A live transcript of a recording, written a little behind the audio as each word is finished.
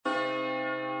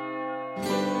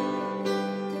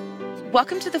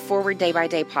Welcome to the Forward Day by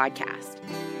Day podcast,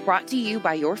 brought to you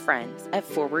by your friends at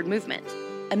Forward Movement,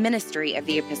 a ministry of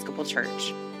the Episcopal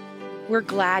Church. We're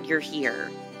glad you're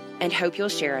here and hope you'll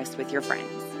share us with your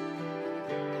friends.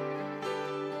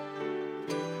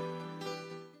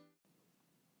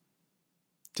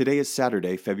 Today is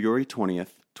Saturday, February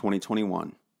 20th,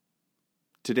 2021.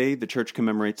 Today, the Church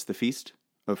commemorates the feast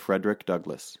of Frederick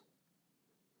Douglass.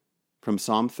 From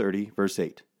Psalm 30, verse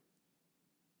 8.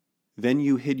 Then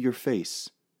you hid your face,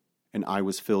 and I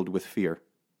was filled with fear.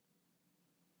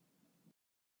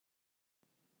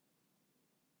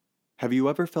 Have you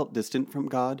ever felt distant from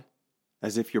God,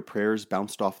 as if your prayers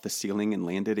bounced off the ceiling and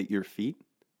landed at your feet?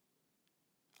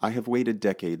 I have waited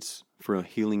decades for a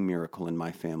healing miracle in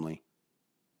my family.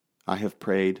 I have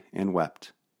prayed and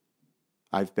wept.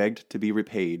 I've begged to be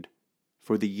repaid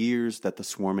for the years that the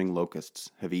swarming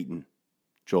locusts have eaten.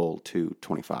 Joel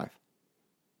 2:25.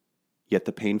 Yet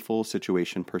the painful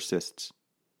situation persists.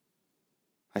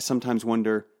 I sometimes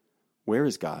wonder, where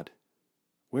is God?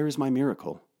 Where is my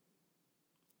miracle?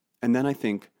 And then I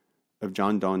think of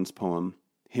John Donne's poem,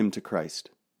 Hymn to Christ.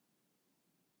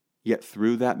 Yet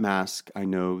through that mask I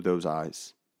know those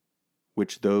eyes,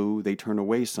 which though they turn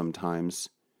away sometimes,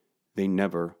 they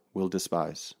never will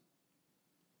despise.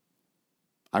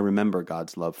 I remember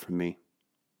God's love for me.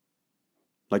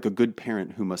 Like a good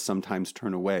parent who must sometimes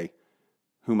turn away,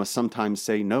 who must sometimes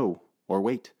say no or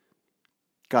wait,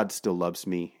 God still loves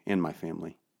me and my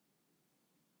family.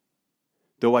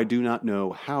 Though I do not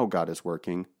know how God is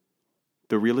working,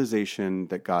 the realization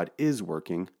that God is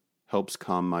working helps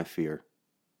calm my fear.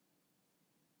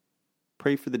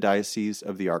 Pray for the Diocese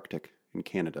of the Arctic in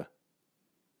Canada.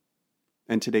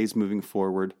 And today's moving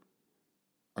forward,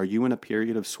 are you in a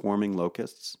period of swarming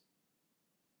locusts?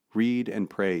 Read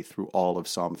and pray through all of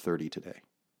Psalm 30 today.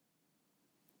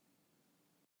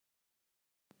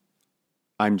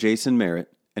 I'm Jason Merritt,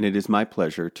 and it is my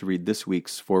pleasure to read this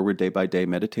week's Forward Day by Day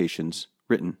Meditations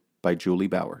written by Julie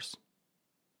Bowers.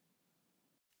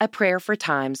 A prayer for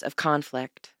times of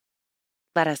conflict.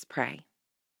 Let us pray.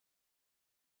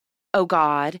 O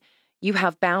God, you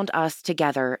have bound us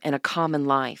together in a common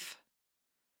life.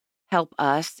 Help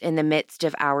us in the midst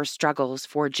of our struggles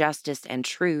for justice and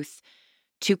truth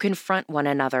to confront one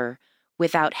another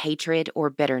without hatred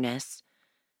or bitterness,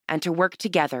 and to work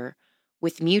together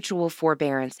with mutual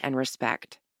forbearance and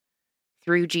respect.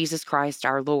 Through Jesus Christ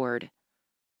our Lord.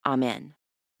 Amen.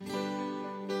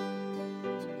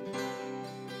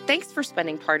 Thanks for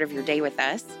spending part of your day with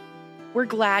us. We're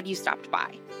glad you stopped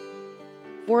by.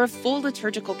 For a full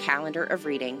liturgical calendar of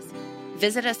readings,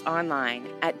 visit us online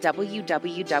at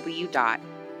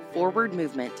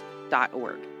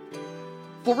www.forwardmovement.org.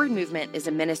 Forward Movement is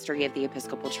a ministry of the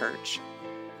Episcopal Church.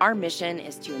 Our mission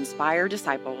is to inspire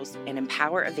disciples and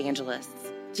empower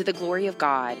evangelists to the glory of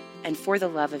God and for the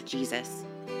love of Jesus.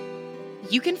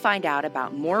 You can find out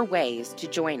about more ways to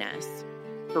join us,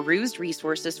 peruse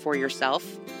resources for yourself,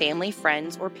 family,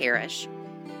 friends, or parish,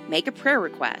 make a prayer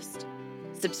request,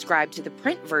 subscribe to the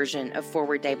print version of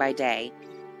Forward Day by Day,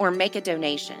 or make a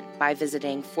donation by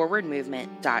visiting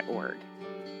forwardmovement.org.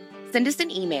 Send us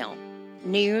an email,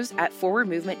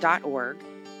 news@forwardmovement.org,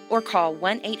 or call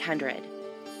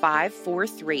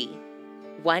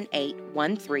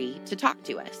 1-800-543-1813 to talk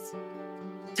to us.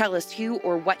 Tell us who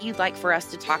or what you'd like for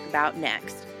us to talk about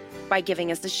next by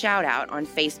giving us a shout out on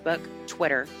Facebook,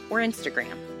 Twitter, or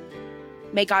Instagram.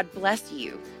 May God bless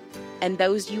you and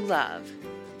those you love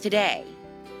today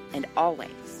and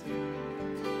always.